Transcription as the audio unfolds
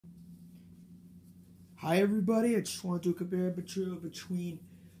Hi everybody, I just want to do a comparison between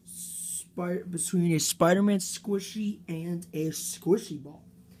a Spider-Man squishy and a squishy ball.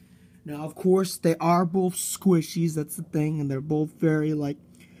 Now, of course, they are both squishies, that's the thing, and they're both very,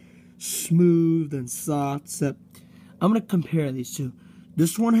 smooth and soft, except I'm going to compare these two.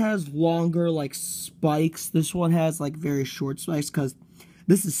 This one has longer, spikes. This one has, very short spikes, because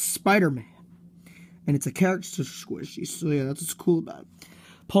this is Spider-Man, and it's a character squishy, so yeah, that's what's cool about it.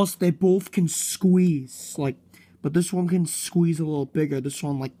 Plus, they both can squeeze, but this one can squeeze a little bigger. This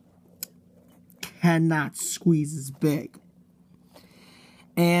one, cannot squeeze as big.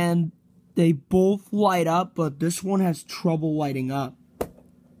 And they both light up, but this one has trouble lighting up.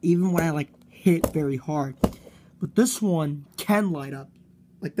 Even when I, hit it very hard. But this one can light up,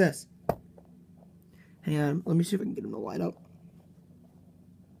 like this. Hang on, let me see if I can get him to light up.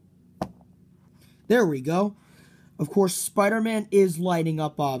 There we go. Of course, Spider-Man is lighting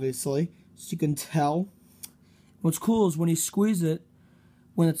up, obviously, so you can tell. What's cool is when you squeeze it,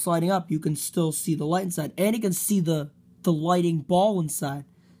 when it's lighting up, you can still see the light inside. And you can see the lighting ball inside.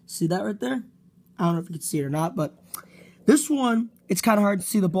 See that right there? I don't know if you can see it or not, but this one, it's kind of hard to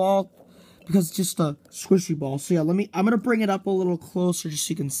see the ball because it's just a squishy ball. So yeah, I'm going to bring it up a little closer just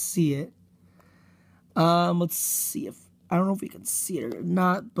so you can see it. Let's see if, I don't know if you can see it or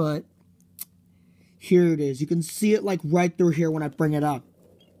not, but here it is. You can see it right through here when I bring it up.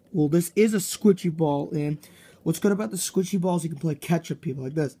 Well, this is a squishy ball, and what's good about the squishy ball is you can play catch-up people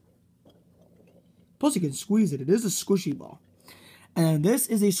like this. Plus, you can squeeze it. It is a squishy ball. And this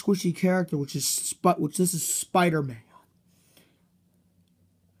is a squishy character, which this is Spider-Man.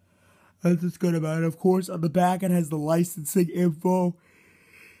 That's what's good about it. Of course, on the back, it has the licensing info.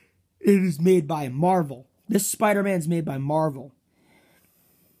 It is made by Marvel. This Spider-Man's made by Marvel.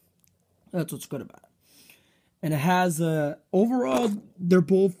 That's what's good about it. And it has overall, they're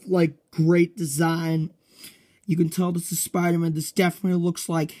both great design. You can tell this is Spider-Man. This definitely looks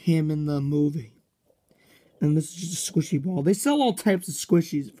like him in the movie. And this is just a squishy ball. They sell all types of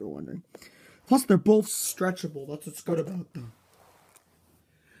squishies, if you're wondering. Plus, they're both stretchable. That's what's good about them.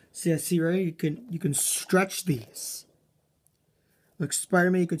 See, right? You can stretch these. Like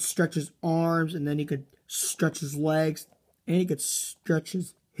Spider-Man, you could stretch his arms, and then you could stretch his legs, and you could stretch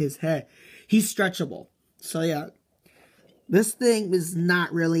his head. He's stretchable. So yeah, this thing is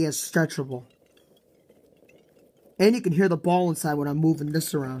not really as stretchable. And you can hear the ball inside when I'm moving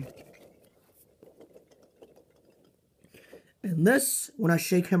this around. And this, when I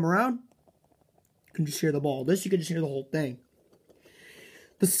shake him around, you can just hear the ball. This, you can just hear the whole thing.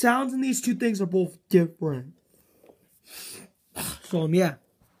 The sounds in these two things are both different. So yeah,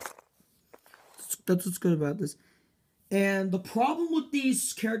 that's what's good about this. And the problem with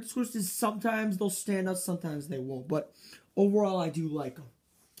these character squishes is sometimes they'll stand up, sometimes they won't. But overall, I do like them.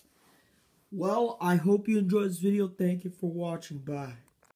 Well, I hope you enjoyed this video. Thank you for watching. Bye.